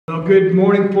Well, good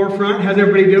morning, Forefront. How's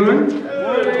everybody doing?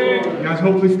 Good. You guys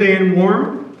hopefully staying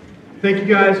warm. Thank you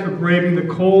guys for braving the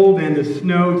cold and the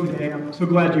snow today. I'm so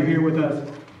glad you're here with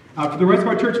us. For the rest of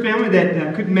our church family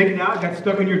that couldn't make it out, got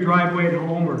stuck in your driveway at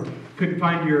home, or couldn't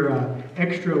find your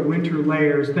extra winter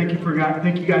layers, thank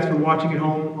you guys for watching at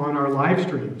home on our live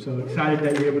stream. So excited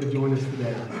that you're able to join us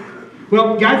today.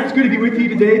 Well, guys, it's good to be with you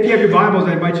today. If you have your Bibles,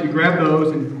 I invite you to grab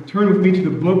those and turn with me to the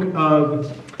book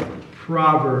of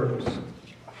Proverbs.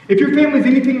 If your family's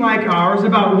anything like ours,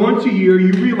 about once a year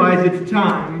you realize it's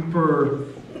time for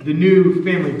the new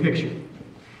family picture.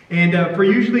 And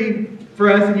for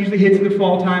us, it usually hits in the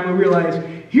fall time. We realize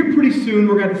here pretty soon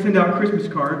we're going to send out Christmas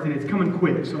cards, and it's coming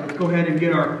quick. So let's go ahead and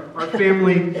get our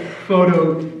family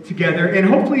photo together. And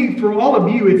hopefully for all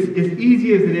of you, it's as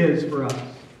easy as it is for us.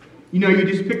 You know, you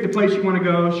just pick the place you want to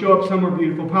go, show up somewhere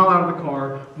beautiful, pile out of the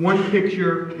car, one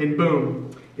picture, and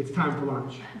boom, it's time for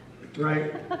lunch.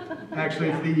 Right?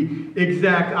 Actually, it's the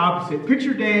exact opposite.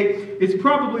 Picture day is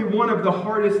probably one of the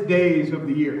hardest days of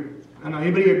the year. I know,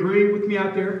 anybody agree with me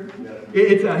out there?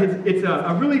 It's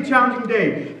a really challenging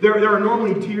day. There are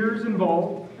normally tears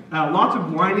involved, lots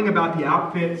of whining about the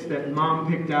outfits that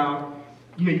mom picked out.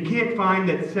 You know, you can't find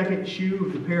that second shoe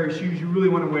of the pair of shoes you really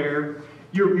want to wear.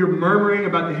 You're murmuring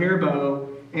about the hair bow,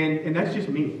 and that's just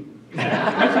me.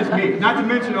 That's just me. Not to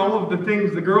mention all of the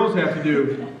things the girls have to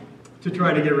do to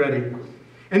try to get ready.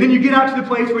 And then you get out to the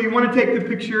place where you want to take the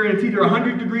picture, and it's either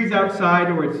 100 degrees outside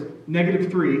or it's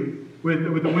 -3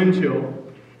 with a wind chill.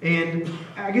 And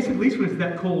I guess at least when it's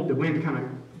that cold, the wind kind of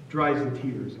dries the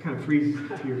tears, kind of freezes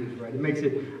the tears, right? It makes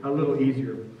it a little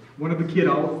easier. One of the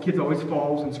kids always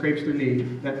falls and scrapes their knee.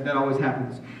 That always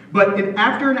happens. But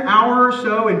after an hour or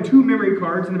so and 2 memory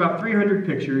cards and about 300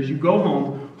 pictures, you go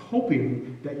home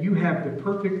hoping that you have the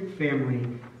perfect family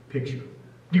picture.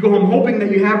 You go home hoping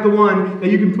that you have the one that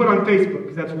you can put on Facebook,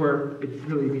 because that's where it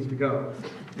really needs to go,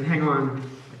 and hang on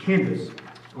a canvas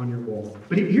on your wall.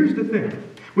 But here's the thing.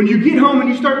 When you get home and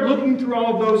you start looking through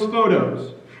all of those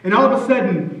photos, and all of a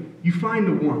sudden you find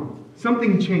the one,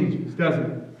 something changes, doesn't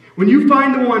it? When you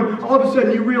find the one, all of a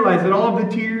sudden you realize that all of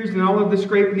the tears and all of the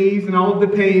scraped knees and all of the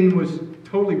pain was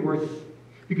totally worth it,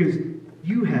 because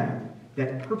you have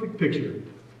that perfect picture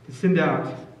to send out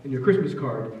in your Christmas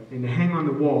card and to hang on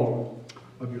the wall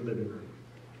of your living room.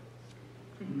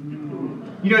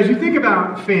 You know, as you think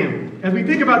about family, as we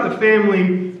think about the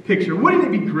family picture, wouldn't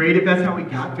it be great if that's how we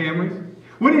got families?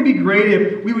 Wouldn't it be great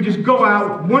if we would just go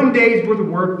out, one day's worth of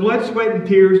work, blood, sweat, and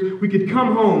tears, we could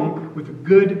come home with a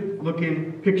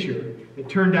good-looking picture that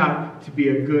turned out to be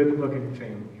a good-looking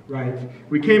family, right?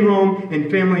 We came home and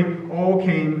family all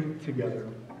came together.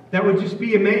 That would just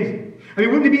be amazing. I mean,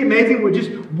 wouldn't it be amazing with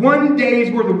just one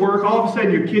day's worth of work, all of a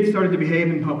sudden your kids started to behave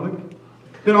in public?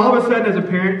 Then all of a sudden, as a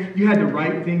parent, you had the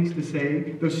right things to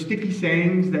say, those sticky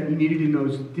sayings that you needed in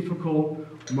those difficult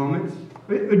moments.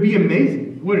 It would be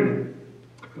amazing, wouldn't it?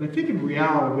 But I think in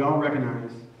reality, we all recognize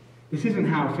this isn't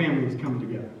how families come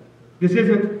together. This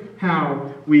isn't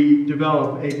how we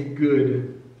develop a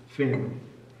good family.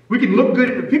 We can look good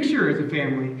in the picture as a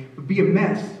family, but be a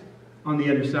mess on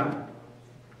the other side.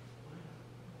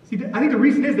 See, I think the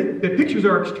reason is that the pictures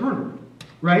are external,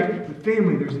 right? With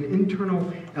family, there's an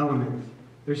internal element.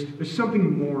 There's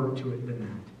something more to it than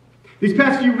that. These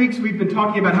past few weeks, we've been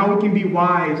talking about how we can be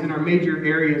wise in our major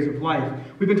areas of life.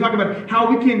 We've been talking about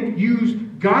how we can use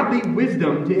godly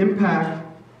wisdom to impact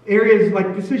areas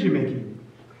like decision-making.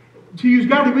 To use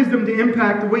godly wisdom to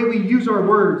impact the way we use our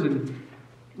words. And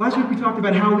last week, we talked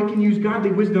about how we can use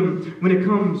godly wisdom when it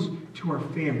comes to our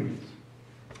families.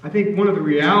 I think one of the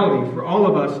realities for all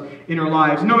of us in our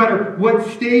lives, no matter what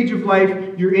stage of life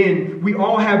you're in, we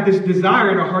all have this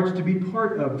desire in our hearts to be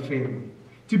part of family.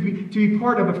 To be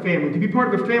part of a family. To be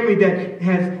part of a family that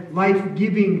has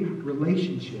life-giving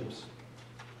relationships.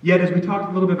 Yet, as we talked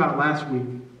a little bit about last week,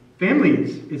 family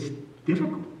is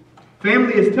difficult.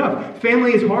 Family is tough.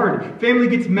 Family is hard. Family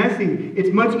gets messy.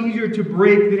 It's much easier to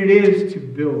break than it is to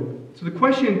build. So the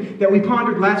question that we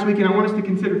pondered last week, and I want us to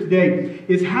consider today,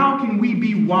 is how can we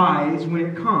be wise when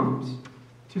it comes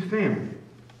to family?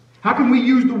 How can we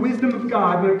use the wisdom of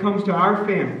God when it comes to our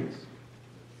families?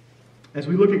 As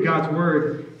we look at God's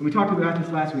Word, and we talked about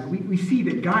this last week, we see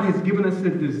that God has given us a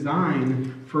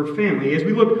design for a family. As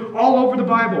we look all over the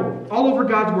Bible, all over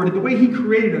God's Word, at the way He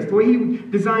created us, the way He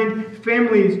designed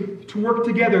families to work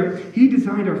together, He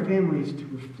designed our families to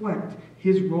reflect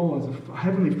His role as a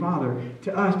Heavenly Father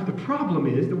to us. But the problem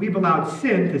is that we've allowed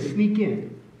sin to sneak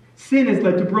in. Sin has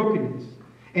led to brokenness.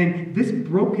 And this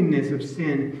brokenness of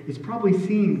sin is probably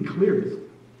seen clearest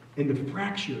in the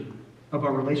fracture of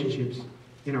our relationships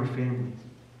in our families.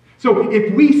 So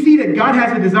if we see that God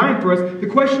has a design for us, the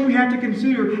question we have to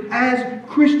consider as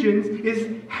Christians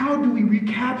is, how do we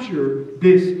recapture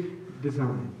this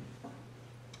design?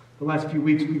 The last few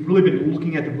weeks, we've really been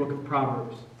looking at the book of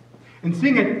Proverbs. And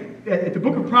seeing at the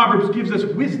book of Proverbs gives us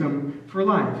wisdom for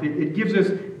life. It gives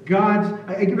us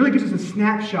it really gives us a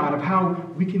snapshot of how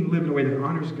we can live in a way that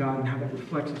honors God and how that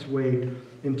reflects its way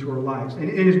into our lives. And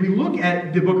as we look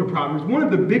at the book of Proverbs, one of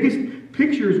the biggest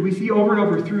pictures we see over and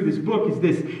over through this book is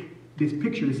this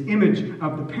picture, this image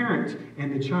of the parent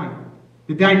and the child.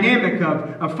 The dynamic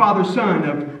of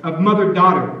father-son, of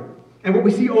mother-daughter. And what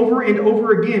we see over and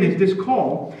over again is this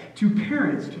call to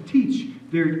parents to teach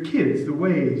their kids the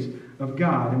ways of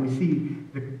God. And we see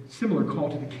the similar call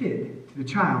to the kid, to the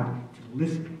child, to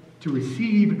listen, to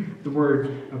receive the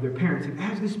word of their parents. And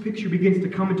as this picture begins to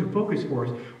come into focus for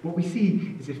us, what we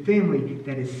see is a family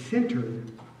that is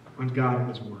centered on God and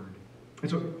His word. And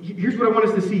so here's what I want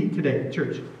us to see today,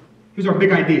 church. Here's our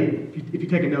big idea, if you're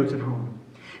taking notes at home.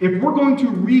 If we're going to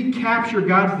recapture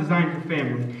God's design for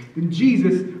family, then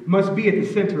Jesus must be at the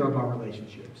center of our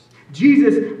relationships.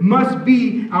 Jesus must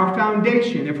be our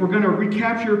foundation if we're going to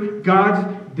recapture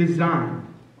God's design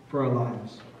for our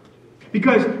lives.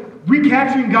 Because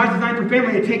recapturing God's design for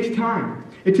family, it takes time.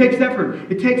 It takes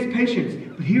effort. It takes patience.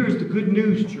 But here's the good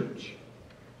news, church.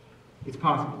 It's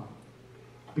possible.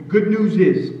 The good news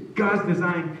is God's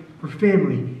design for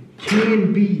family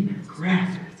can be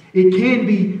grasped. It can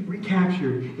be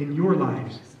recaptured in your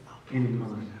lives and in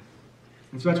mine.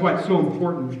 And so that's why it's so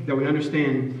important that we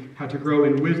understand how to grow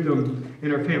in wisdom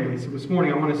in our families. So this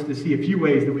morning I want us to see a few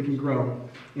ways that we can grow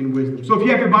in wisdom. So if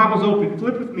you have your Bibles open,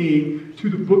 flip with me to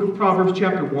the book of Proverbs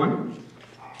chapter 1.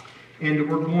 And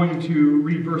we're going to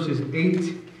read verses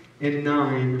 8 and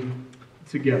 9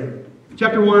 together.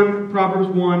 Chapter 1, Proverbs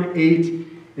 1, 8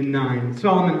 and 9.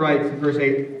 Solomon writes in verse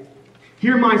 8,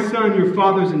 "Hear, my son, your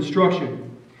father's instruction,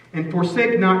 and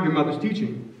forsake not your mother's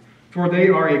teaching, for they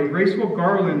are a graceful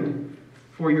garland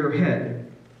for your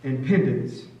head and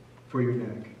pendants for your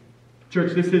neck."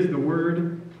 Church, this is the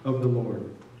word of the Lord.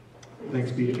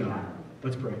 Thanks be to God.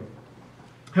 Let's pray.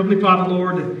 Heavenly Father,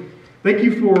 Lord, thank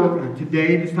you for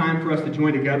today, this time for us to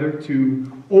join together to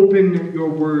open your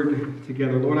word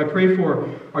together. Lord, I pray for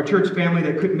our church family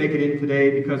that couldn't make it in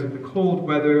today because of the cold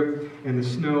weather and the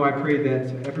snow. I pray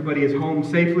that everybody is home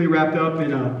safely, wrapped up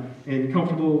in a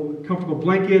comfortable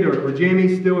blanket or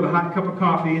jammies still with a hot cup of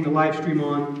coffee and the live stream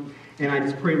on. And I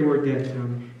just pray, Lord, that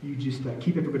you just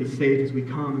keep everybody safe as we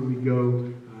come and we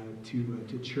go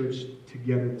to church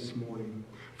together this morning.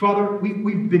 Father,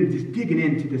 we've been just digging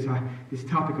into this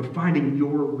topic of finding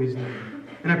your wisdom.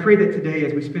 And I pray that today,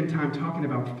 as we spend time talking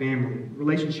about family,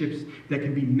 relationships that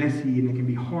can be messy and that can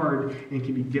be hard and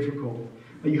can be difficult,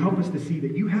 that you help us to see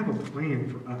that you have a plan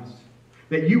for us,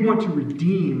 that you want to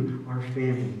redeem our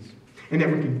families, and that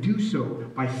we can do so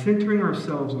by centering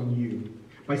ourselves on you,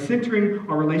 by centering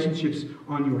our relationships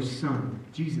on your Son,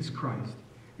 Jesus Christ,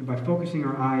 and by focusing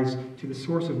our eyes to the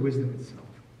source of wisdom itself.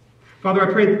 Father,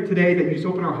 I pray today that you just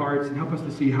open our hearts and help us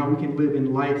to see how we can live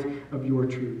in light of your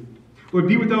truth. Lord,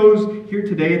 be with those here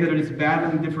today that are just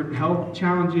battling different health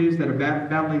challenges, that are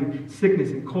battling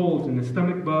sickness and colds and the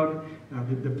stomach bug,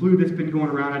 the flu that's been going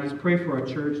around. I just pray for our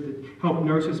church to help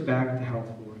nurse us back to health,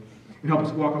 Lord, and help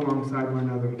us walk alongside one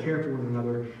another and care for one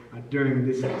another during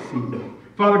this season.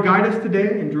 Father, guide us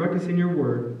today and direct us in your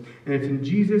word. And it's in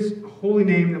Jesus' holy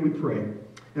name that we pray.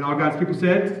 And all God's people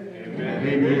said, Amen.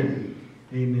 Amen.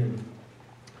 Amen.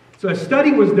 So a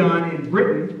study was done in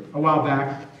Britain a while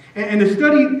back. And the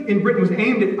study in Britain was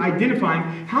aimed at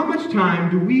identifying how much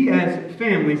time do we as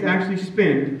families actually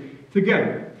spend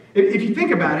together. If you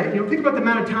think about it, think about the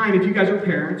amount of time, if you guys are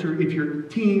parents or if you're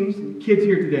teens and kids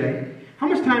here today, how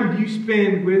much time do you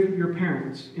spend with your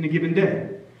parents in a given day?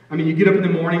 I mean, you get up in the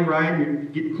morning, right? You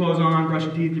get your clothes on, brush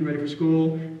your teeth, getting ready for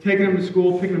school, taking them to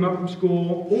school, picking them up from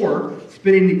school, or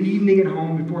spending the evening at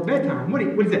home before bedtime. What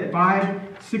is that,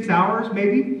 5-6 hours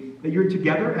maybe that you're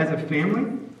together as a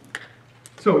family?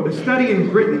 So the study in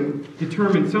Britain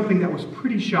determined something that was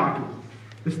pretty shocking.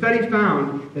 The study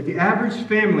found that the average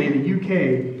family in the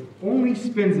UK only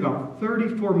spends about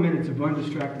 34 minutes of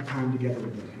undistracted time together a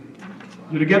day.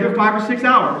 You're together 5 or 6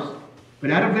 hours,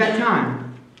 but out of that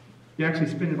time, you actually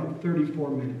spend about 34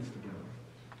 minutes together.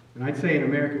 And I'd say in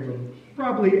America, we're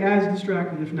probably as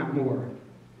distracted, if not more.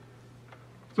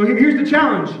 So here's the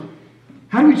challenge.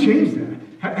 How do we change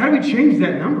that? How do we change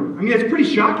that number? I mean, it's pretty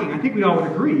shocking. I think we all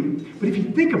would agree. But if you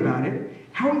think about it,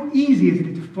 how easy is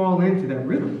it to fall into that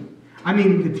rhythm? I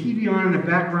mean, the TV on in the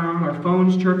background, our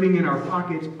phones chirping in our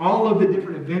pockets, all of the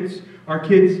different events our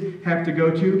kids have to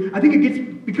go to. I think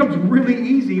it becomes really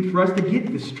easy for us to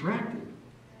get distracted.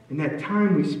 And that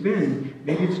time we spend,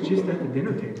 maybe it's just at the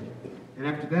dinner table. And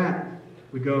after that,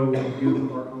 we go and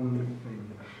do our own thing.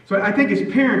 So I think as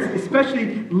parents,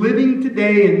 especially living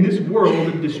today in this world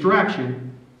of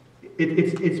distraction,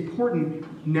 it's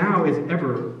important now as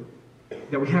ever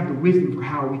that we have the wisdom for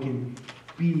how we can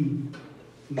be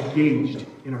engaged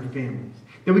in our families.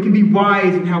 That we can be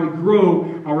wise in how we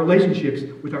grow our relationships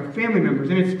with our family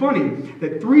members. And it's funny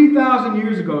that 3,000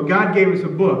 years ago, God gave us a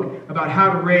book about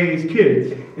how to raise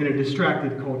kids in a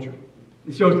distracted culture.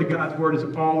 It shows that God's Word is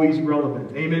always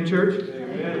relevant. Amen, church?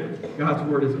 Amen. God's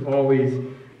Word is always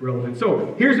relevant.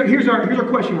 So here's our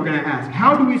question we're going to ask.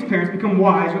 How do we as parents become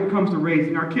wise when it comes to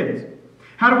raising our kids?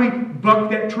 How do we buck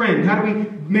that trend? How do we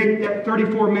make that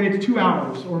 34 minutes 2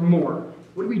 hours or more?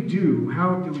 What do we do?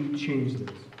 How do we change this?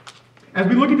 As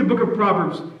we look at the book of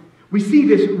Proverbs, we see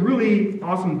this really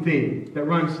awesome theme that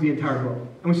runs through the entire book.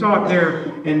 And we saw it there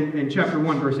in chapter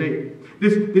 1, verse 8.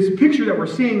 This picture that we're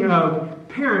seeing of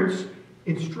parents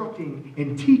instructing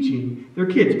and teaching their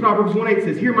kids. Proverbs 1:8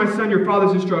 says, "Hear, my son, your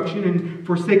father's instruction, and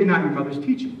forsake not your mother's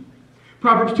teaching."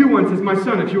 Proverbs 2:1 says, "My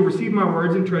son, if you'll receive my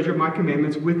words and treasure my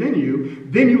commandments within you,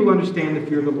 then you will understand the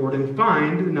fear of the Lord and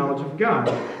find the knowledge of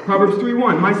God." Proverbs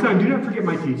 3:1, "My son, do not forget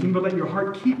my teaching, but let your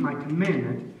heart keep my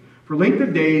commandment. For length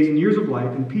of days and years of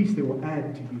life and peace they will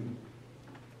add to you."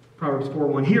 Proverbs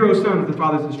 4:1, "Hear, O son, the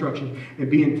father's instruction, and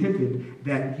be attentive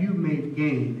that you may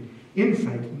gain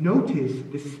insight." Notice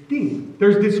this theme.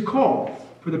 There's this call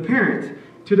for the parent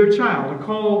to their child, a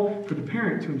call for the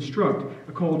parent to instruct,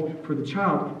 a call for the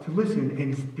child to listen,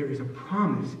 and there is a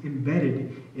promise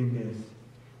embedded in this.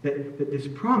 That this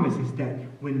promise is that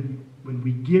when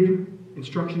we give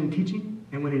instruction and teaching,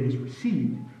 and when it is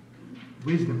received,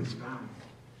 wisdom is found.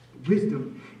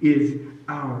 Wisdom is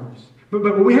ours. But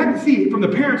what we have to see from the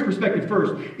parent's perspective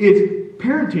first is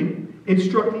parenting,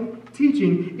 instructing,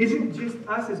 teaching isn't just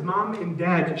us as mom and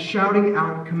dad shouting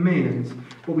out commands.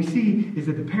 What we see is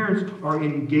that the parents are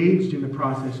engaged in the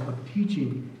process of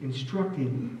teaching,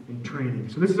 instructing, and training.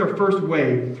 So this is our first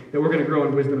way that we're going to grow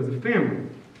in wisdom as a family.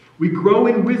 We grow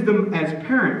in wisdom as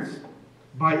parents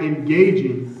by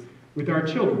engaging with our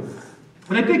children.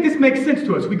 And I think this makes sense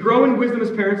to us. We grow in wisdom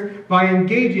as parents by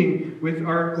engaging with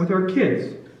our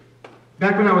kids.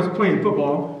 Back when I was playing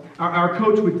football, our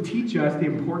coach would teach us the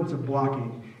importance of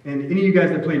blocking. And any of you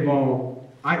guys that played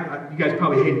ball, you guys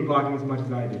probably hated blocking as much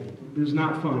as I did. It was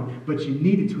not fun, but you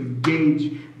needed to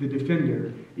engage the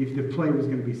defender if the play was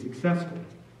going to be successful.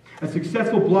 A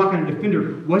successful block on a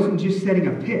defender wasn't just setting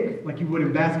a pick like you would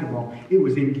in basketball. It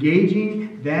was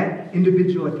engaging that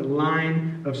individual at the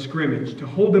line of scrimmage to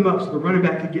hold them up so the running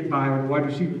back could get by or the wide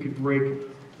receiver could break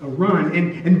a run.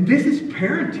 And this is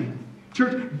parenting.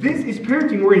 Church, this is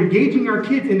parenting. We're engaging our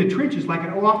kids in the trenches like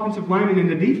an offensive lineman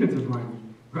and a defensive lineman.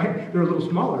 Right? They're a little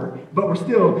smaller, but we're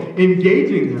still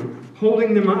engaging them,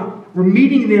 holding them up. We're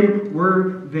meeting them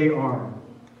where they are.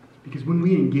 Because when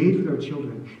we engage with our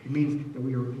children, it means that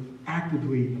we are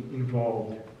actively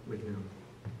involved with them.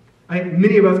 I think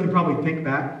many of us can probably think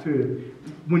back to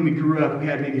when we grew up, we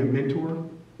had maybe a mentor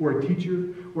or a teacher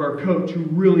or a coach who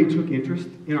really took interest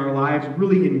in our lives,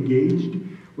 really engaged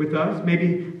with us.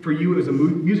 Maybe for you it was a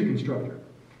music instructor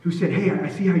who said, "Hey, I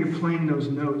see how you're playing those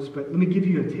notes, but let me give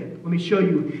you a tip. Let me show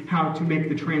you how to make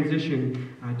the transition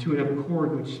to another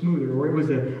chord much smoother." Or it was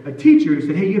a teacher who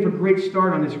said, "Hey, you have a great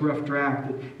start on this rough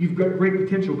draft. You've got great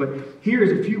potential, but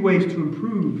here's a few ways to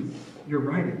improve your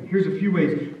writing. Here's a few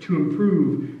ways to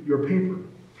improve your paper."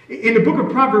 In the book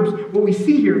of Proverbs, what we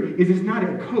see here is it's not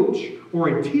a coach or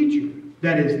a teacher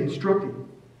that is instructing,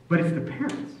 but it's the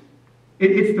parents.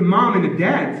 It's the mom and the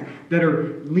dads that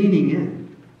are leaning in.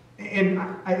 And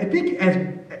I think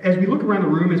as we look around the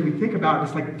room, as we think about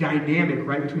this like dynamic,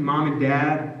 right, between mom and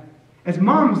dad, as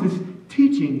moms, this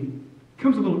teaching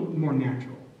comes a little more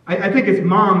natural. I think as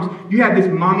moms, you have this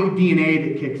mommy DNA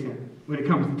that kicks in when it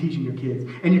comes to teaching your kids.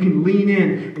 And you can lean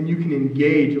in and you can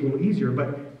engage a little easier.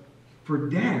 But for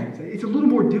dads, it's a little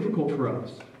more difficult for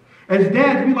us. As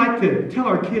dads, we like to tell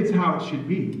our kids how it should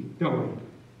be, don't we?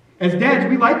 As dads,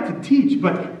 we like to teach,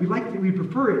 but we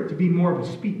prefer it to be more of a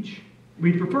speech.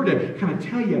 We prefer to kind of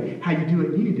tell you how you do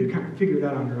it. You need to kind of figure it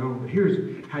out on your own. But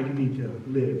here's how you need to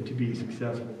live to be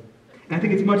successful. And I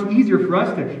think it's much easier for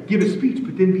us to give a speech,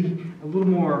 but then be a little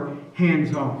more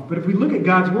hands-off. But if we look at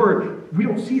God's Word, we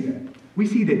don't see that. We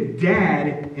see that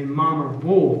dad and mom are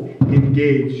both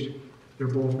engaged. They're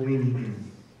both leaning in.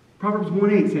 Proverbs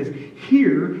 1:8 says,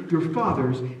 "Hear your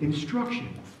father's instruction.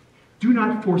 Do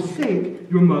not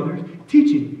forsake your mother's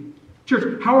teaching."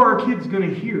 Church, how are our kids going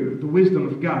to hear the wisdom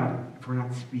of God if we're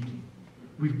not speaking?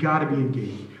 We've got to be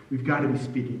engaged. We've got to be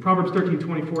speaking. Proverbs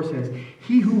 13:24 says,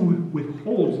 "He who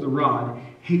withholds the rod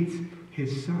hates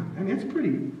his son. I mean, that's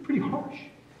pretty harsh.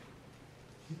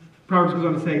 Proverbs goes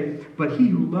on to say, but he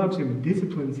who loves him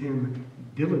disciplines him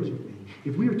diligently.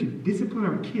 If we are to discipline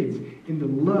our kids in the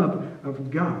love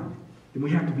of God, then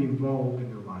we have to be involved in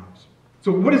their lives.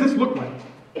 So what does this look like?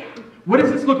 What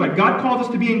does this look like? God calls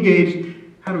us to be engaged.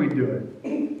 How do we do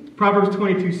it? Proverbs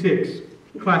 22:6,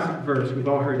 classic verse. We've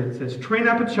all heard it. It says, train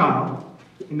up a child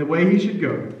in the way he should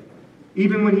go.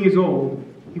 Even when he is old,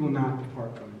 he will not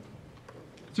depart from it.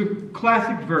 It's a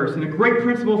classic verse and a great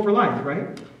principle for life,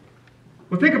 right?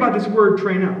 Well, think about this word,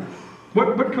 train up.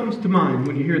 What comes to mind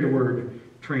when you hear the word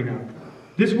train up?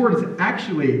 This word is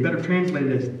actually better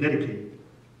translated as dedicate.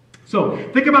 So,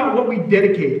 think about what we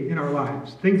dedicate in our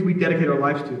lives, things we dedicate our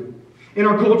lives to. In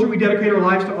our culture, we dedicate our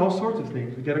lives to all sorts of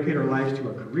things. We dedicate our lives to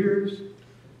our careers.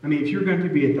 I mean, if you're going to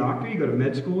be a doctor, you go to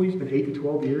med school, you spend 8 to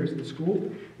 12 years at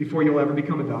school before you'll ever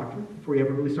become a doctor, before you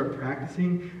ever really start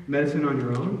practicing medicine on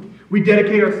your own. We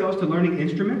dedicate ourselves to learning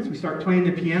instruments. We start playing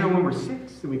the piano when we're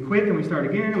 6, and we quit, and we start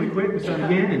again, and we quit, and we start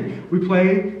again, and we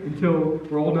play until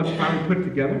we're old enough to finally put it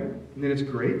together, and then it's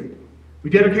great. We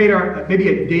dedicate maybe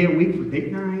a day a week for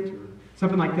date night, or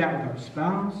something like that with our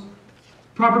spouse.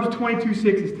 Proverbs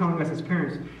 22:6 is telling us as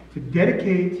parents to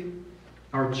dedicate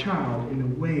our child in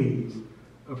the ways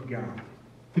of God.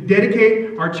 To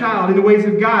dedicate our child in the ways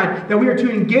of God, that we are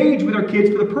to engage with our kids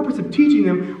for the purpose of teaching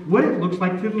them what it looks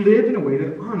like to live in a way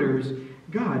that honors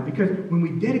God. Because when we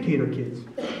dedicate our kids,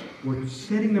 we're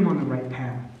setting them on the right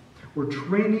path. We're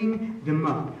training them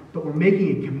up, but we're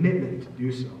making a commitment to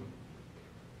do so.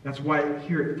 That's why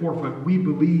here at Forefront, we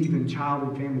believe in child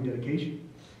and family dedication.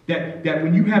 That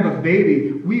when you have a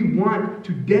baby, we want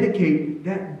to dedicate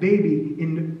that baby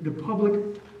in the public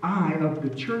eye of the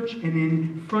church and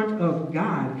in front of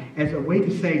God as a way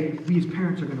to say, we as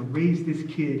parents are going to raise this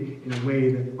kid in a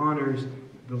way that honors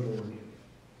the Lord.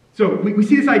 So we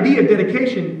see this idea of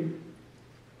dedication,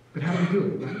 but how do we do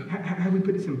it? Right? How do we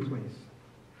put this in place?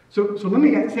 So let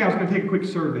me say I was going to take a quick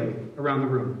survey around the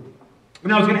room.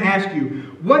 And I was going to ask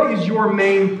you, what is your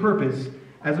main purpose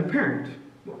as a parent?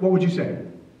 What would you say?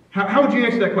 How would you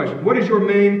answer that question? What is your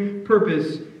main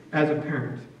purpose as a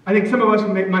parent? I think some of us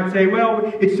might say, well,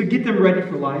 it's to get them ready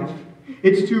for life.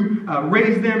 It's to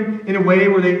raise them in a way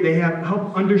where they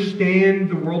help understand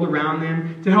the world around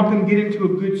them, to help them get into a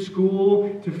good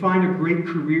school, to find a great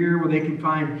career where they can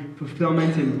find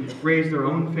fulfillment and raise their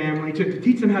own family, to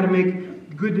teach them how to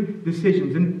make good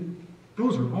decisions. And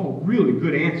those are all really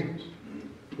good answers.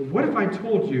 But what if I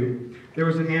told you there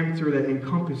was an answer that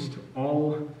encompassed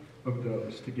all of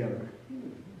those together?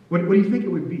 What do you think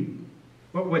it would be?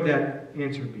 What would that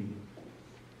answer be?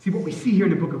 See, what we see here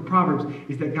in the book of Proverbs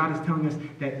is that God is telling us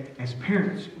that as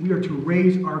parents, we are to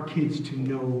raise our kids to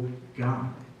know God,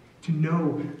 to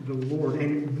know the Lord.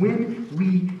 And when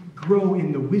we grow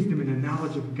in the wisdom and the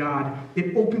knowledge of God,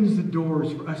 it opens the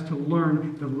doors for us to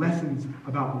learn the lessons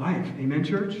about life. Amen,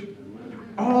 church?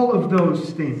 All of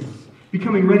those things,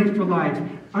 becoming ready for life,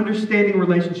 understanding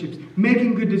relationships,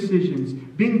 making good decisions,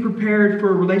 being prepared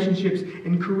for relationships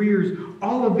and careers,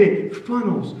 all of it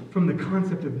funnels from the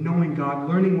concept of knowing God,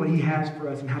 learning what He has for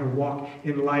us, and how to walk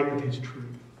in light of His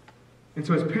truth. And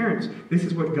so as parents, this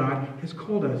is what God has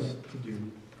called us to do.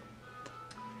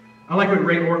 I like what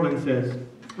Ray Ortlund says.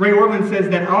 Ray Ortlund says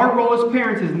that our role as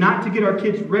parents is not to get our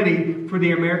kids ready for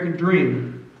the American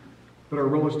dream, but our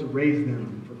role is to raise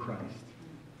them for Christ.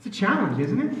 It's a challenge,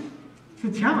 isn't it?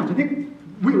 It's a challenge. I think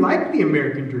we like the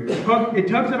American dream. It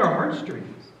tugs at our heartstrings.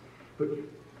 But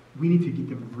we need to get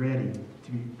them ready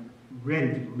to be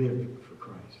ready to live for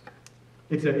Christ.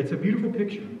 It's a beautiful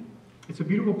picture. It's a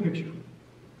beautiful picture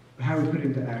of how we put it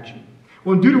into action.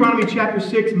 Well, in Deuteronomy chapter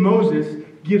 6, Moses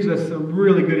gives us some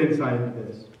really good insight into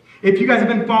this. If you guys have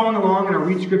been following along in our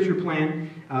Read Scripture plan,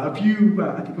 I think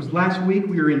it was last week,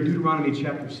 we were in Deuteronomy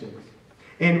chapter 6.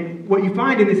 And what you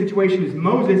find in this situation is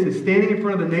Moses is standing in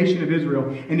front of the nation of Israel,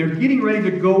 and they're getting ready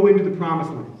to go into the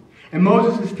promised land. And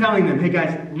Moses is telling them, hey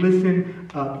guys, listen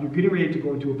up. You're getting ready to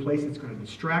go into a place that's going to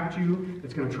distract you,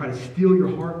 that's going to try to steal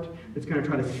your heart, that's going to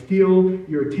try to steal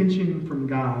your attention from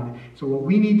God. So what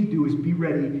we need to do is be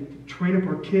ready to train up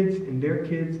our kids and their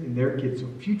kids and their kids. So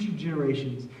future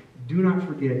generations do not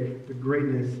forget the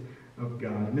greatness of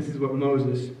God. And this is what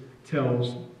Moses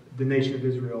tells the nation of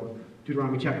Israel.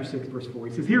 Deuteronomy chapter 6, verse 4.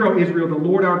 He says, "Hear, O Israel, the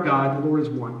Lord our God, the Lord is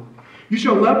one. You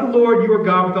shall love the Lord your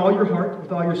God with all your heart,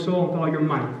 with all your soul, and with all your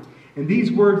might. And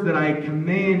these words that I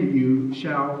command you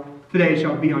today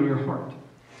shall be on your heart."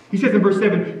 He says in verse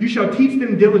 7, "You shall teach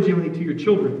them diligently to your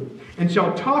children, and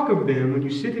shall talk of them when you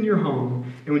sit in your home,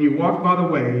 and when you walk by the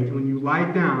way, and when you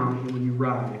lie down, and when you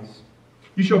rise.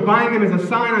 You shall bind them as a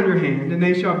sign on your hand, and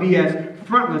they shall be as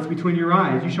frontlets between your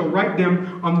eyes. You shall write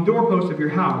them on the doorposts of your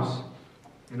house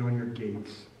and on your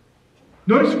gates.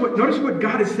 Notice what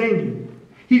God is saying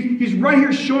here. He's right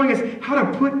here showing us how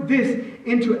to put this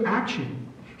into action.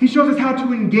 He shows us how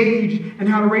to engage and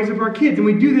how to raise up our kids. And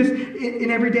we do this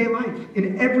in everyday life,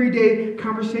 in everyday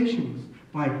conversations,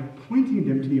 by pointing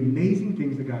them to the amazing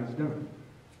things that God has done.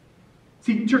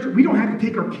 See, church, we don't have to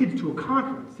take our kids to a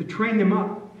conference to train them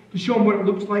up, to show them what it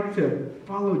looks like to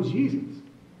follow Jesus.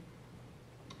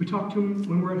 We talk to them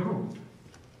when we're at home.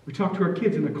 We talk to our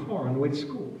kids in the car on the way to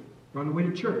school or on the way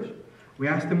to church. We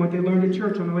ask them what they learned at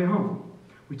church on the way home.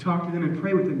 We talk to them and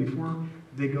pray with them before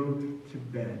they go to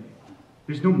bed.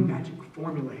 There's no magic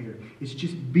formula here. It's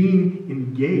just being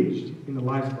engaged in the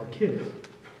lives of our kids.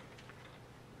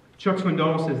 Chuck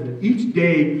Swindoll says that each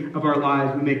day of our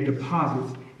lives we make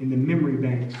deposits in the memory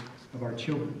banks of our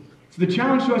children. So the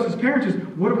challenge to us as parents is,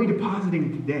 what are we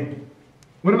depositing today?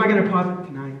 What am I going to deposit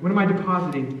tonight? What am I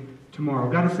depositing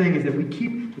tomorrow? God is saying is that we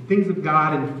keep the things of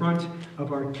God in front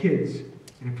of our kids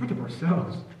and in front of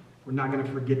ourselves. We're not going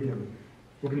to forget them.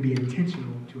 We're going to be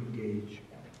intentional to engage.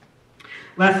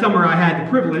 Last summer, I had the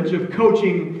privilege of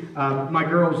coaching my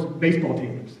girls' baseball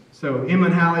teams. So Emma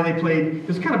and Hallie, they played, it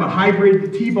was kind of a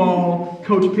hybrid T-ball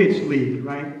coach-pitch league,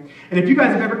 right? And if you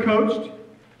guys have ever coached,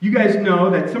 you guys know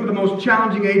that some of the most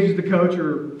challenging ages to coach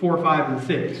are 4, 5, and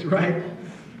 6, right?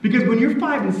 Because when you're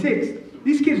 5 and 6,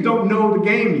 these kids don't know the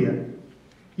game yet.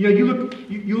 You know,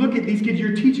 you look at these kids,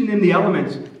 you're teaching them the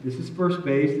elements. This is first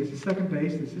base, this is second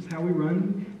base, this is how we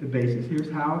run the bases,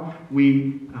 here's how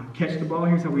we catch the ball,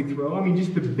 here's how we throw. I mean,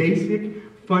 just the basic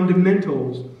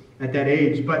fundamentals at that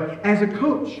age. But as a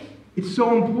coach, it's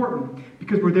so important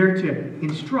because we're there to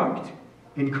instruct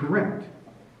and correct.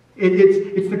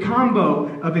 It's the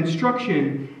combo of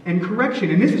instruction and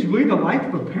correction. And this is really the life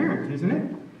of a parent, isn't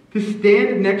it? To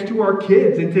stand next to our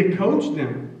kids and to coach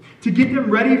them, to get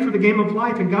them ready for the game of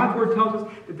life. And God's Word tells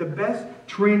us that the best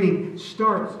training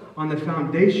starts on the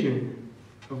foundation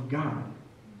of God,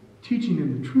 teaching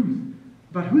them the truth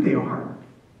about who they are,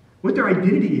 what their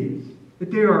identity is,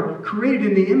 that they are created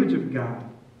in the image of God,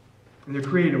 and they're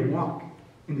created to walk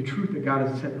in the truth that God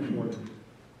has set before them.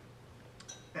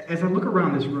 As I look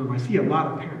around this room, I see a lot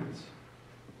of parents.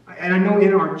 And I know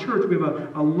in our church we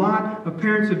have a lot of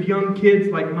parents of young kids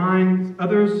like mine.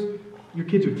 Others, your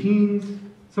kids are teens.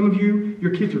 Some of you,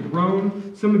 your kids are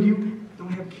grown. Some of you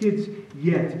don't have kids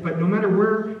yet. But no matter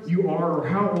where you are or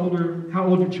how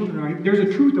old your children are, there's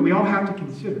a truth that we all have to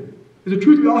consider. There's a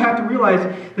truth we all have to realize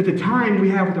that the time we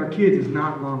have with our kids is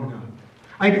not long enough.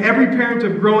 Like every parent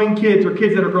of growing kids or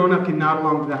kids that are growing up can nod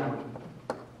along with that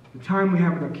one. The time we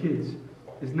have with our kids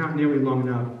is not nearly long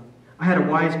enough. I had a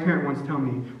wise parent once tell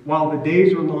me, while the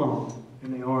days are long,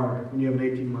 and they are when you have an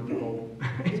 18-month-old,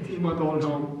 18-month-old at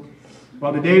home,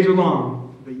 while the days are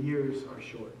long, the years are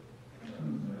short.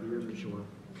 The years are short.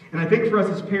 And I think for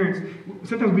us as parents,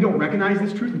 sometimes we don't recognize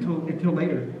this truth until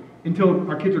later, until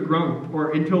our kids are grown,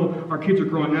 or until our kids are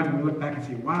growing up, and we look back and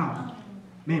say, wow,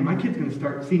 man, my kid's going to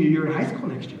start senior year in high school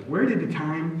next year. Where did the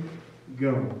time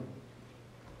go?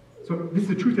 So this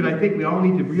is a truth that I think we all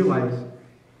need to realize,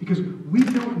 because we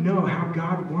don't know how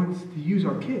God wants to use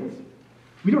our kids.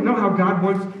 We don't know how God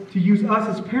wants to use us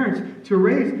as parents to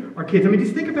raise our kids. I mean,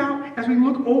 just think about, as we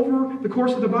look over the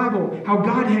course of the Bible, how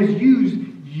God has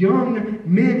used young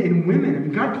men and women. I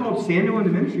mean, God called Samuel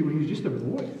into ministry when he was just a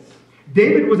boy.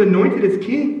 David was anointed as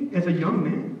king as a young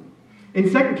man.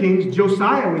 In 2 Kings,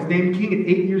 Josiah was named king at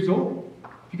 8 years old.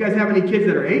 If you guys have any kids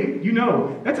that are 8, you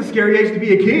know that's a scary age to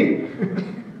be a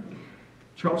king.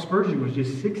 Charles Spurgeon was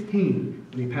just 16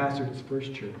 when he pastored his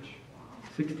first church.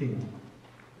 16.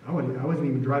 I wasn't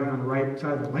even driving on the right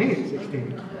side of the lane at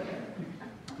 16.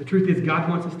 The truth is, God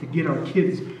wants us to get our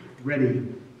kids ready.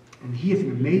 And He has an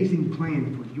amazing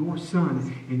plan for your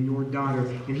son and your daughter.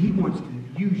 And He wants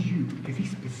to use you because He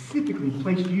specifically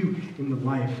placed you in the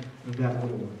life of that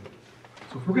little one.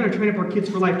 So if we're going to train up our kids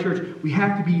for life, church, we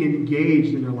have to be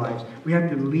engaged in their lives. We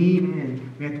have to lean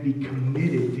in. We have to be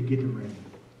committed to get them ready.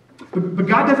 But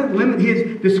God doesn't limit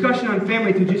His discussion on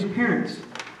family to just parents.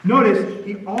 Notice,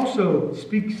 He also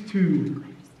speaks to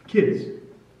kids.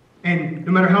 And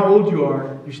no matter how old you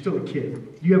are, you're still a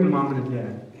kid. You have a mom and a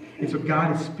dad. And so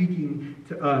God is speaking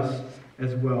to us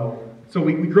as well. So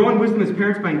we grow in wisdom as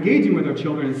parents by engaging with our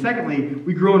children. And secondly,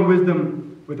 we grow in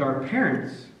wisdom with our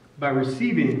parents by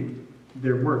receiving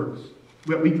their words.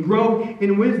 We grow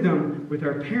in wisdom with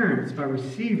our parents by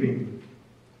receiving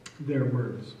their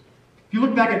words. If you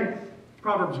look back at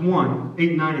Proverbs 1, 8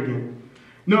 and 9 again,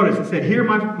 notice it said, "Hear,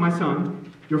 my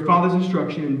son, your father's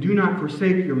instruction, and do not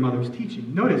forsake your mother's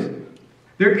teaching." Notice,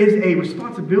 There is a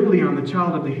responsibility on the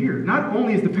child to hear. Not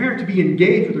only is the parent to be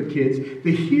engaged with their kids,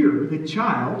 the hearer, the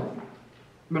child,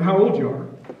 no matter how old you are,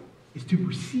 is to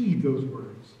receive those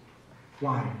words.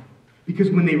 Why?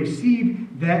 Because when they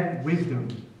receive that wisdom,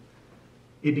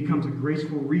 it becomes a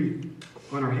graceful wreath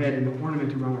on our head and an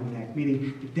ornament around our neck,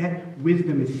 meaning that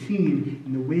wisdom is seen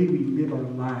in the way we live our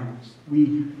lives.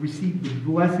 We receive the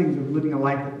blessings of living a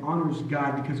life that honors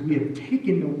God because we have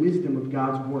taken the wisdom of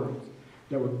God's words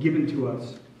that were given to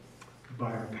us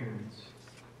by our parents.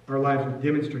 Our lives will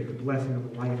demonstrate the blessing of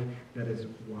a life that is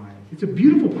wise. It's a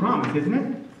beautiful promise, isn't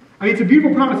it? I mean, it's a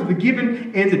beautiful promise of the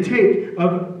given and the take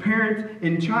of parent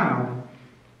and child,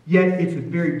 yet it's a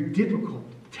very difficult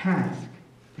task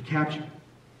to capture.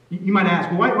 You might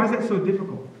ask, well, why is that so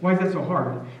difficult? Why is that so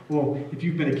hard? Well, if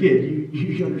you've been a kid,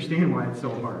 you understand why it's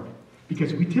so hard.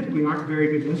 Because we typically aren't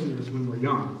very good listeners when we're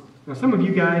young. Now, some of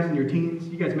you guys in your teens,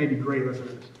 you guys may be great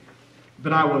listeners.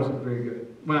 But I wasn't very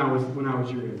good when I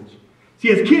was your age.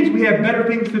 See, as kids, we have better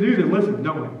things to do than listen,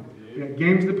 don't we? We got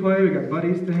games to play, we got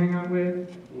buddies to hang out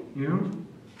with, you know?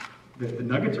 The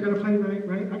Nuggets are going to play tonight,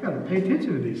 right? I got to pay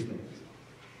attention to these things.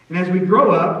 And as we grow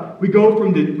up, we go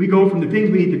from the things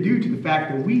we need to do to the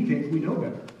fact that we think we know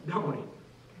better, don't we?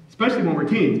 Especially when we're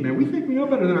teens, man. We think we know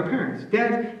better than our parents.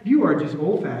 Dad, you are just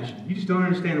old-fashioned. You just don't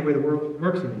understand the way the world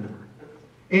works anymore.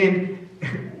 And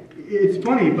it's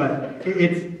funny, but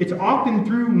it's often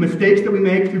through mistakes that we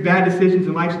make, through bad decisions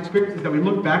and life experiences that we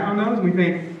look back on those and we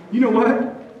think, you know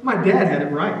what? My dad had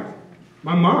it right.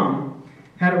 My mom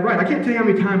had it right. I can't tell you how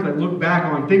many times I look back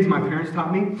on things my parents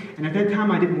taught me, and at that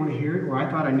time I didn't want to hear it, or I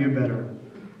thought I knew better.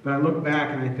 But I look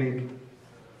back and I think,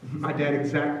 my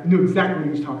dad knew exactly what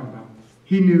he was talking about.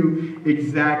 He knew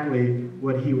exactly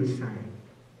what he was saying.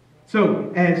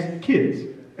 So, as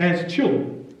kids, as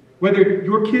children, whether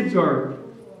your kids are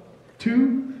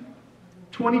 2,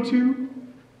 22,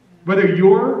 whether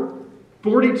you're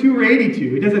 42 or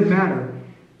 82, it doesn't matter.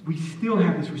 We still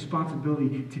have this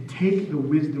responsibility to take the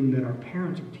wisdom that our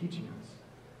parents are teaching us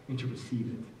and to receive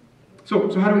it.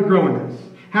 So how do we grow in this?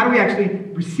 How do we actually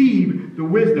receive the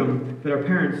wisdom that our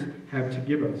parents have to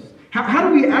give us? How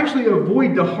do we actually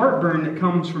avoid the heartburn that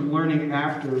comes from learning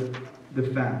after the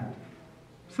fact?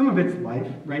 Some of it's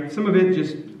life, right? Some of it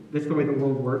just, that's the way the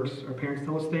world works. Our parents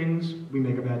tell us things, we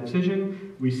make a bad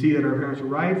decision, we see that our parents were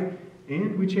right,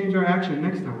 and we change our action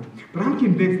next time. But I'm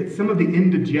convinced that some of the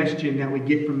indigestion that we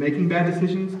get from making bad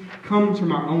decisions comes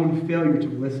from our own failure to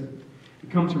listen. It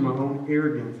comes from our own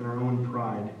arrogance and our own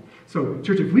pride. So,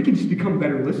 church, if we can just become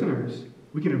better listeners,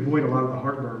 we can avoid a lot of the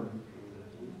heartburn.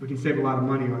 We can save a lot of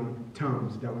money on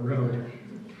Tums down the road.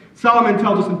 Solomon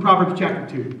tells us in Proverbs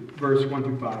chapter 2, verse 1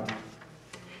 through 5.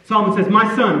 Solomon says,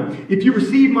 "My son, if you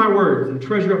receive my words and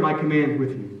treasure up my commands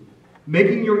with you,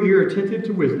 making your ear attentive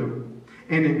to wisdom,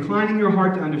 and inclining your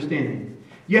heart to understanding.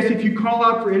 Yes, if you call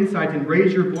out for insight and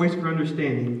raise your voice for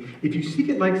understanding, if you seek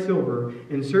it like silver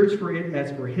and search for it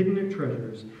as for hidden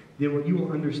treasures, then you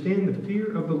will understand the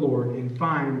fear of the Lord and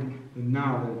find the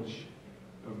knowledge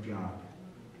of God."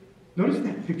 Notice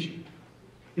that picture.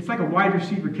 It's like a wide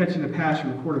receiver catching a pass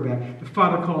from a quarterback. The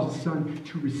father calls his son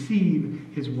to receive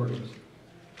his words,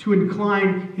 to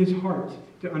incline his heart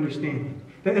to understanding.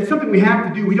 That's something we have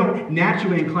to do. We don't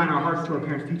naturally incline our hearts to our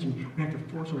parents' teaching. We have to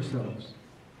force ourselves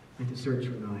and to search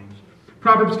for knowledge.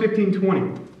 Proverbs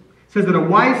 15:20 says that a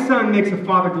wise son makes a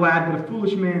father glad, but a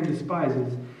foolish man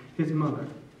despises his mother.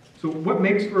 So what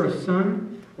makes for a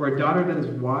son or a daughter that is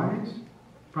wise?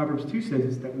 Proverbs 2 says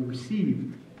is that we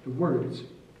receive the words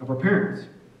of our parents.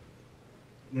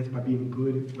 And that's by being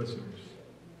good listeners.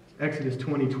 Exodus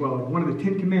 20:12, one of the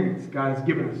 10 commandments God has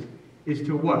given us is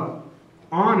to what?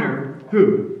 Honor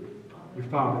who? Your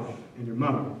father and your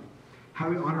mother. How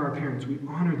we honor our parents, we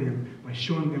honor them by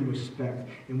showing them respect.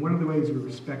 And one of the ways we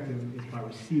respect them is by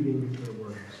receiving their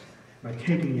words, by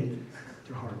taking it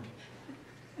to heart.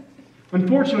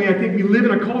 Unfortunately, I think we live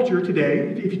in a culture today,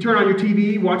 if you turn on your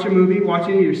TV, watch a movie, watch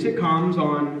any of your sitcoms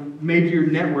on major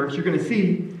networks, you're going to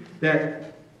see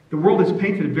that the world has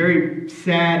painted a very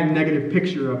sad and negative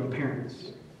picture of the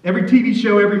parents. Every TV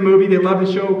show, every movie, they love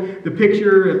to show the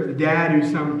picture of the dad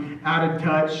who's some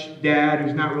out-of-touch dad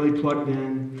who's not really plugged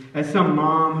in, as some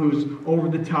mom who's over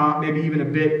the top, maybe even a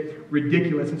bit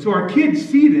ridiculous. And so our kids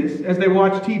see this as they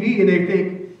watch TV and they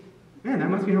think, man,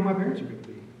 that must be how my parents are going to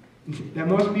be. That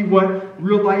must be what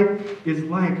real life is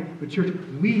like. But church,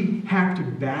 we have to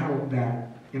battle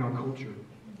that in our culture.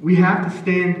 We have to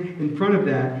stand in front of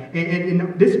that.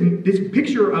 And this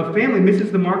picture of family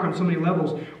misses the mark on so many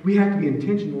levels. We have to be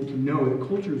intentional to know that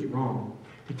culture is wrong.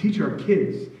 To teach our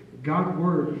kids that God's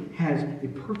Word has a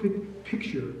perfect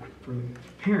picture for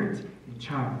parent and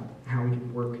child and how we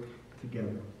can work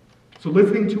together. So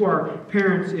listening to our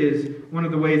parents is one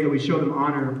of the ways that we show them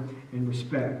honor and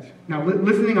respect. Now,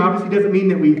 listening obviously doesn't mean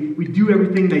that we do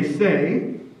everything they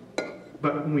say,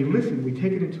 but when we listen, we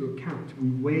take it into account. We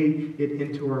weigh it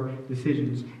into our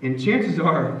decisions. And chances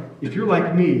are, if you're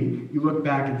like me, you look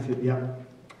back and say, yep,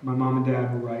 my mom and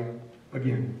dad were right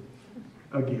again.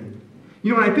 Again.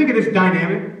 You know, when I think of this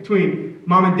dynamic between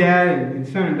mom and dad and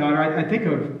son and daughter, I think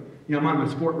of, you know, I'm on my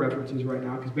sport references right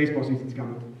now because baseball season's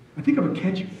coming. I think of a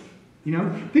catcher. You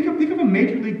know, think of a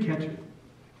major league catcher.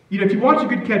 You know, if you watch a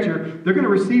good catcher, they're going to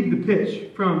receive the pitch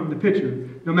from the pitcher,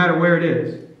 no matter where it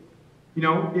is. You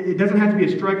know, it doesn't have to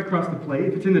be a strike across the plate.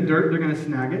 If it's in the dirt, they're going to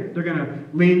snag it. They're going to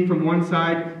lean from one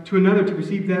side to another to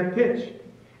receive that pitch.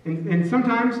 And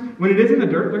sometimes, when it is in the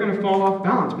dirt, they're going to fall off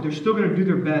balance, but they're still going to do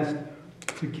their best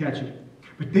to catch it.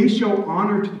 But they show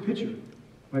honor to the pitcher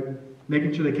by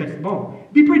making sure they catch the ball.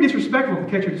 It'd be pretty disrespectful if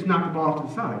the catcher just knocked the ball off to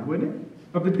the side, wouldn't it?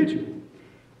 Of the pitcher.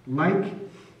 Like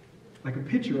a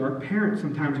pitcher, our parents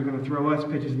sometimes are going to throw us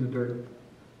pitches in the dirt.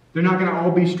 They're not going to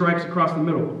all be strikes across the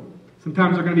middle.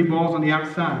 Sometimes they're going to be balls on the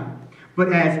outside.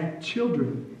 But as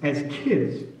children, as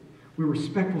kids, we're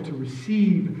respectful to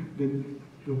receive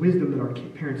the wisdom that our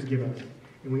parents give us.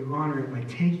 And we honor it by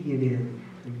taking it in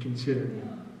and considering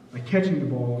it. By catching the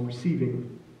ball and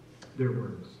receiving their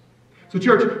words. So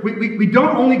church, we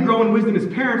don't only grow in wisdom as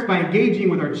parents by engaging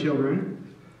with our children,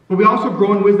 but we also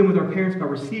grow in wisdom with our parents by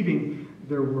receiving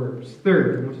their words.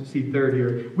 Third, I want you to see third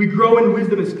here. We grow in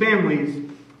wisdom as families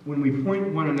when we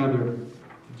point one another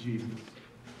to Jesus.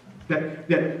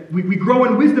 That we grow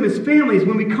in wisdom as families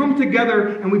when we come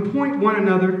together and we point one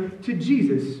another to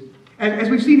Jesus. As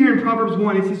we've seen here in Proverbs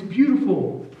 1, it's this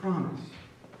beautiful promise.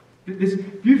 This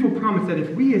beautiful promise that if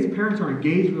we as parents are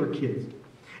engaged with our kids,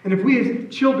 and if we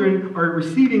as children are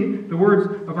receiving the words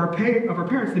of our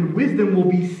parents, then wisdom will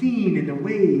be seen in the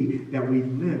way that we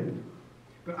live.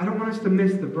 But I don't want us to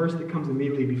miss the verse that comes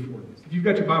immediately before this. If you've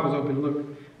got your Bibles open, look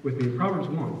with me. Proverbs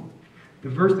 1. The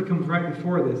verse that comes right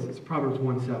before this is Proverbs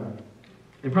 1:7.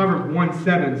 And Proverbs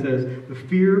 1:7 says, the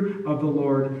fear of the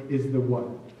Lord is the what?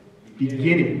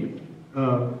 Beginning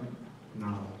of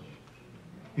knowledge.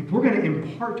 If we're going to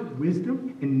impart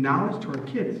wisdom and knowledge to our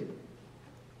kids,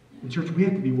 in church, we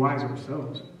have to be wise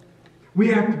ourselves. We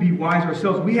have to be wise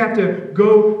ourselves. We have to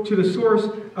go to the source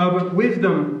of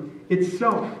wisdom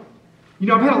itself. You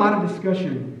know, I've had a lot of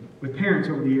discussion with parents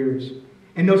over the years,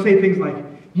 and they'll say things like,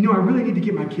 you know, I really need to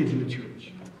get my kids into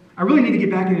church. I really need to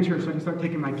get back into church so I can start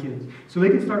taking my kids, so they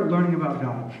can start learning about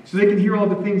God, so they can hear all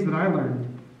the things that I learned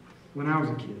when I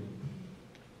was a kid.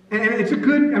 And it's a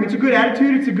good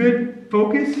attitude. It's a good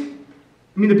focus.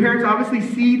 I mean, the parents obviously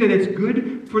see that it's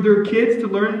good for their kids to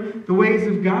learn the ways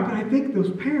of God, but I think those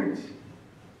parents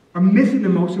are missing the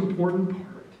most important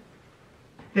part.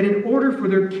 That in order for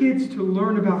their kids to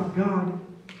learn about God,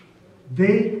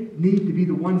 they need to be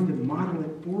the ones that model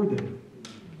it for them.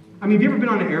 I mean, have you ever been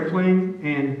on an airplane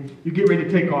and you get ready to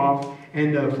take off,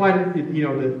 and the flight, you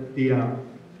know, the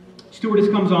stewardess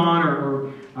comes on,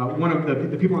 or one of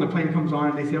the people on the plane comes on,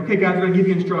 and they say, okay, guys, we're going to give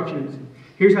you instructions.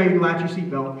 Here's how you latch your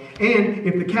seatbelt. And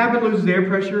if the cabin loses air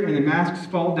pressure and the masks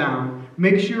fall down,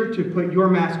 make sure to put your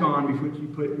mask on before you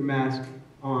put your mask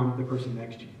on the person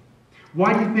next to you.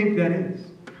 Why do you think that is?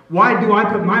 Why do I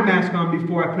put my mask on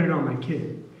before I put it on my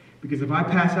kid? Because if I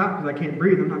pass out because I can't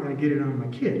breathe, I'm not going to get it on my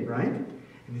kid, right?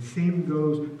 And the same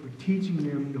goes for teaching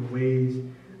them the ways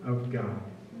of God.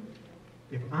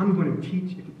 If I'm going to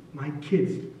teach my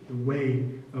kids the way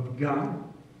of God,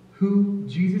 who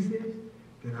Jesus is,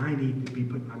 then I need to be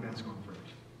putting my mask on first.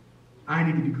 I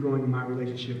need to be growing in my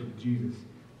relationship with Jesus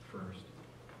first.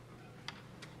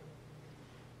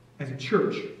 As a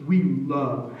church, we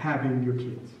love having your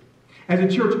kids. As a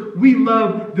church, we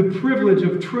love the privilege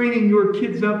of training your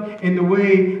kids up in the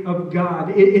way of God.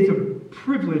 It's a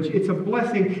privilege. It's a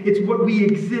blessing. It's what we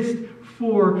exist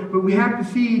for. But we have to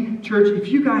see, church, if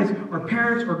you guys are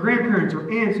parents or grandparents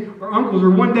or aunts or uncles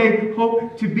or one day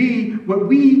hope to be what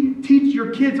we teach your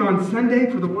kids on Sunday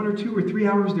for the 1 or 2 or 3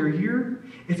 hours they're here,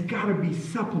 it's got to be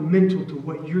supplemental to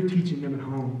what you're teaching them at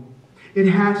home. It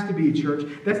has to be, church.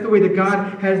 That's the way that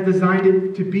God has designed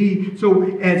it to be.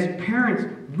 So as parents,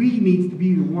 we need to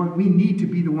be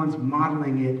the ones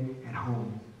modeling it at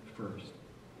home first.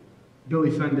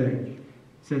 Billy Sunday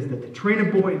says that to train a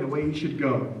boy in the way he should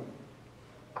go,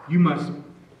 you must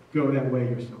go that way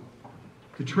yourself.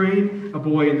 To train a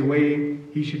boy in the way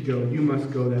he should go, you must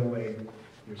go that way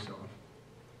yourself.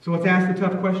 So let's ask the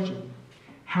tough question.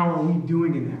 How are we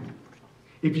doing in that?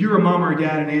 If you're a mom or a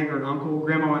dad, an aunt or an uncle,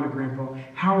 grandma and a grandpa,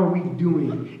 how are we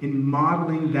doing in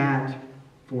modeling that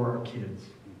for our kids?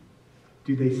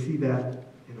 Do they see that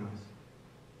in us?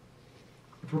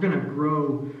 If we're going to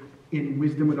grow in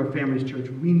wisdom with our families, church.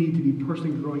 We need to be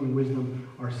personally growing in wisdom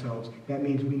ourselves. That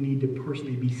means we need to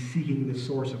personally be seeking the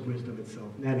source of wisdom itself,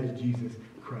 and that is Jesus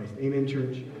Christ. Amen,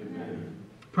 church? Amen.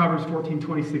 Proverbs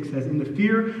 14:26 says, "In the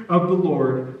fear of the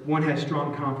Lord, one has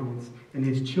strong confidence, and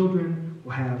his children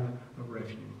will have a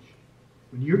refuge."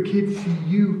 When your kids see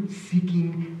you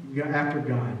seeking after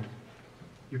God,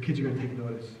 your kids are going to take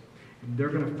notice. And they're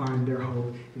going to find their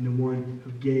hope in the one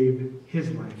who gave his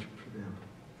life for them.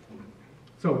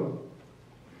 So,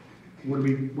 where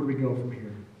do we go from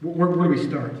here? Where do we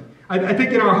start? I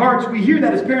think in our hearts, we hear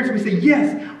that as parents, and we say,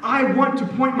 yes, I want to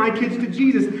point my kids to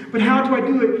Jesus, but how do I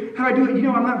do it? How do I do it? You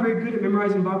know, I'm not very good at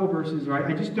memorizing Bible verses, right?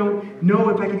 I just don't know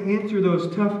if I can answer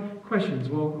those tough questions.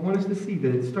 Well, I want us to see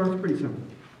that it starts pretty simple.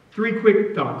 Three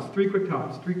quick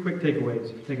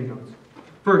takeaways, taking notes.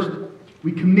 First,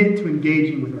 we commit to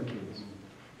engaging with our kids.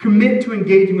 Commit to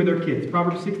engaging with our kids.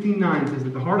 Proverbs 16:9 says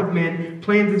that the heart of man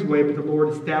plans his way, but the Lord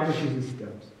establishes his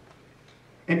steps.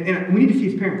 And we need to see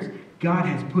as parents, God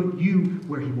has put you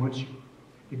where he wants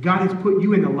you. God has put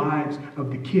you in the lives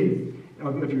of the kids,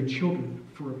 of your children,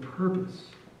 for a purpose.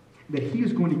 That he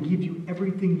is going to give you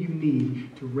everything you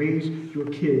need to raise your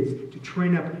kids, to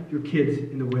train up your kids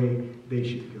in the way they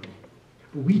should go.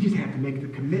 But we just have to make the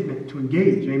commitment to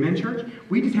engage. Amen, church?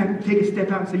 We just have to take a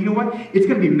step out and say, you know what? It's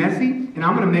going to be messy, and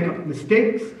I'm going to make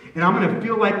mistakes, and I'm going to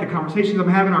feel like the conversations I'm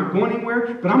having aren't going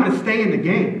anywhere, but I'm going to stay in the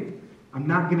game. I'm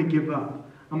not going to give up.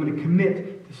 I'm going to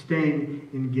commit to staying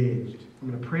engaged. I'm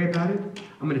going to pray about it.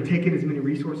 I'm going to take in as many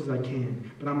resources as I can,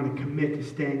 but I'm going to commit to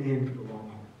staying in for the long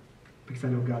haul because I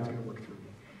know God's going to work through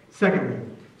me. Secondly,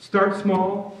 start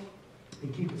small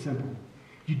and keep it simple.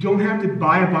 You don't have to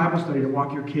buy a Bible study to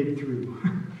walk your kid through.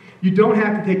 You don't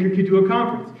have to take your kid to a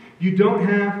conference. You don't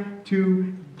have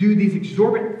to do these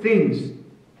exorbitant things.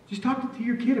 Just talk to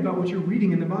your kid about what you're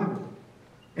reading in the Bible.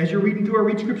 As you're reading through our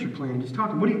Read Scripture plan, just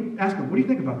talk to them. Ask them, what do you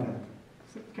think about that?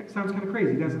 Sounds kind of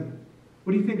crazy, doesn't it?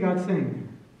 What do you think God's saying?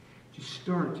 Just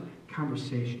start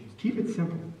conversations. Keep it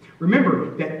simple.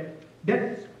 Remember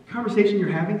that conversation you're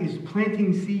having is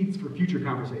planting seeds for future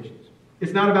conversations.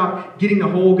 It's not about getting the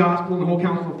whole gospel and the whole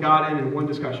counsel of God in one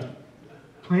discussion.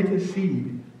 Plant a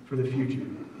seed for the future,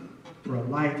 for a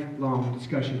lifelong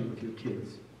discussion with your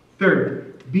kids.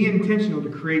 Third, be intentional to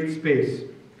create space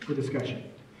for discussion.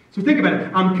 So think about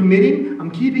it. I'm committing,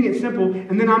 I'm keeping it simple,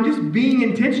 and then I'm just being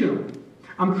intentional.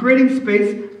 I'm creating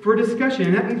space for discussion,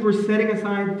 and that means we're setting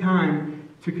aside time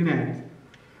to connect.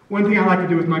 One thing I like to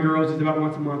do with my girls is about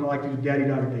once a month, I like to do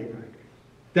daddy-daughter date night.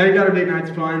 Daddy-daughter date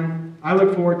night's fun. I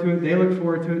look forward to it. They look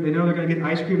forward to it. They know they're going to get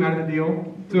ice cream out of the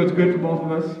deal, so it's good for both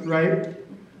of us, right?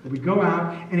 But we go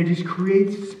out, and it just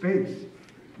creates space.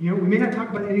 You know, we may not talk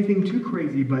about anything too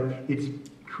crazy, but it's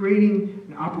creating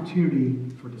an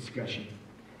opportunity for discussion.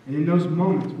 And in those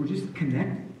moments, we're just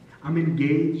connecting. I'm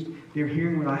engaged. They're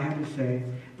hearing what I have to say.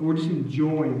 And we're just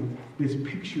enjoying this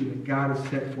picture that God has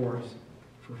set for us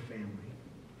for family.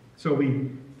 So we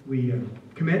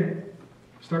commit,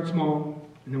 start small,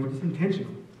 and then we're just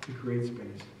intentional to create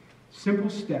space. Simple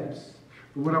steps.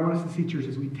 But what I want us to see, church,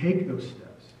 is we take those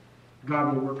steps.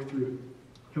 God will work through.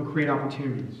 He'll create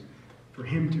opportunities for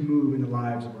him to move in the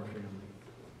lives of our family.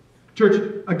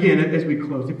 Church, again, as we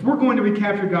close, if we're going to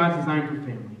recapture God's design for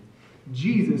family,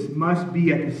 Jesus must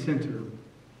be at the center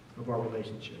of our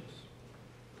relationships.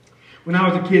 When I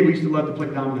was a kid, we used to love to play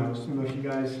dominoes. I don't know if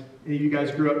any of you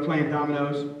guys grew up playing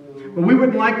dominoes. But we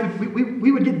wouldn't like to,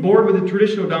 we would get bored with the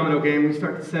traditional domino game. We'd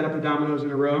start to set up the dominoes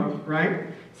in a row, right?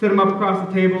 Set them up across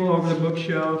the table, over the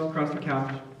bookshelf, across the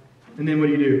couch. And then what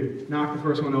do? Knock the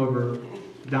first one over.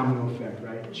 Domino effect,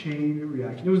 right? Chain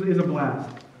reaction. It was a blast.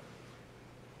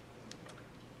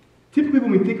 Typically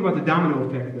when we think about the domino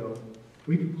effect, though,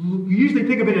 we usually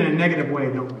think of it in a negative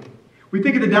way, don't we? We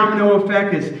think of the domino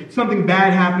effect as something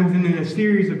bad happens and then a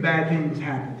series of bad things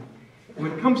happen.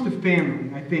 When it comes to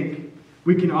family, I think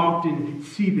we can often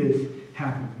see this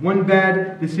happen. One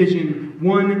bad decision,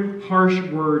 one harsh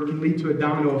word can lead to a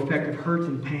domino effect of hurt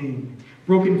and pain.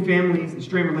 Broken families and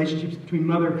strained relationships between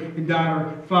mother and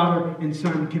daughter, father and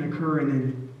son can occur, and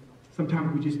then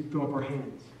sometimes we just throw up our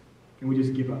hands and we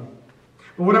just give up.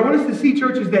 But what I want us to see,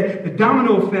 church, is that the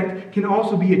domino effect can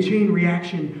also be a chain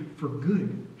reaction for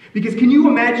good. Because can you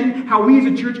imagine how we as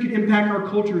a church could impact our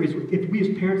culture if we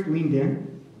as parents leaned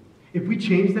in? If we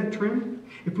changed that trend?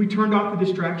 If we turned off the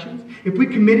distractions? If we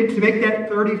committed to make that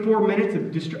 34 minutes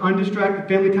of undistracted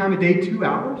family time a day 2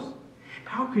 hours?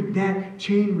 How could that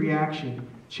chain reaction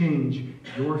change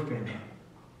your family?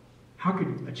 How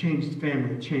could a changed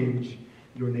family change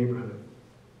your neighborhood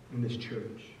and this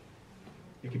church?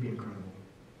 It could be incredible.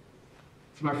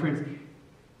 So my friends,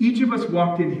 each of us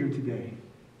walked in here today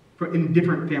in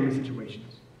different family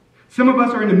situations. Some of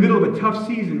us are in the middle of a tough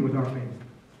season with our family.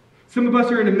 Some of us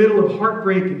are in the middle of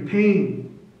heartbreak and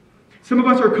pain. Some of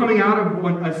us are coming out of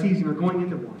a season or going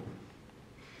into one.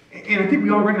 And I think we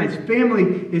all recognize family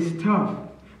is tough.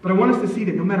 But I want us to see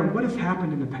that no matter what has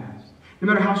happened in the past, no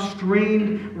matter how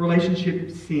strained a relationship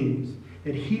seems,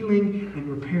 that healing and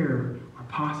repair are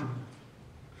possible.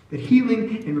 That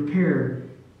healing and repair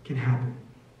can happen.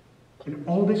 And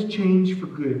all this change for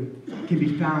good can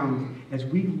be found as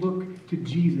we look to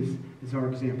Jesus as our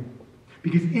example.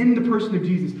 Because in the person of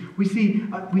Jesus, we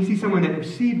see someone that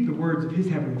received the words of his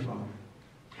Heavenly Father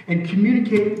and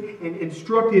communicated and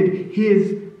instructed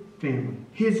his family,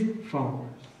 his followers,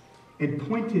 and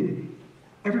pointed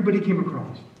everybody came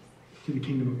across to the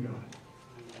kingdom of God.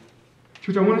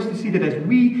 Church, I want us to see that as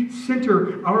we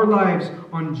center our lives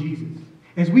on Jesus,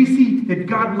 as we see that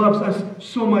God loves us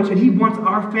so much and he wants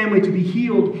our family to be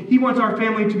healed, he wants our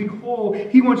family to be whole,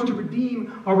 he wants to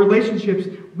redeem our relationships,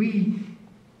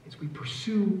 as we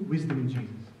pursue wisdom in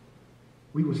Jesus,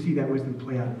 we will see that wisdom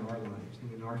play out in our lives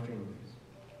and in our families.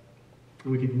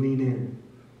 And we can lean in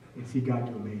and see God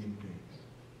do amazing things.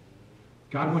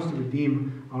 God wants to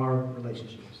redeem our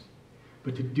relationships.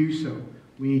 But to do so,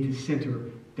 we need to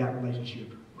center that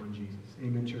relationship on Jesus.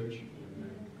 Amen, church?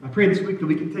 Amen. I pray this week that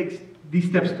we can take these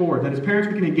steps forward. That as parents,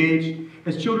 we can engage.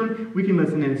 As children, we can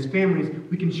listen. And as families,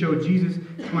 we can show Jesus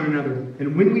to one another.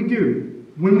 And when we do,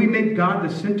 when we make God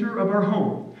the center of our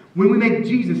home, when we make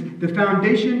Jesus the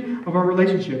foundation of our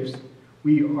relationships,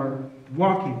 we are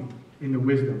walking in the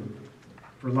wisdom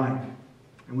for life.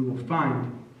 And we will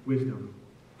find wisdom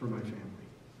for my family.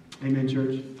 Amen,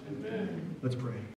 church? Amen. Let's pray.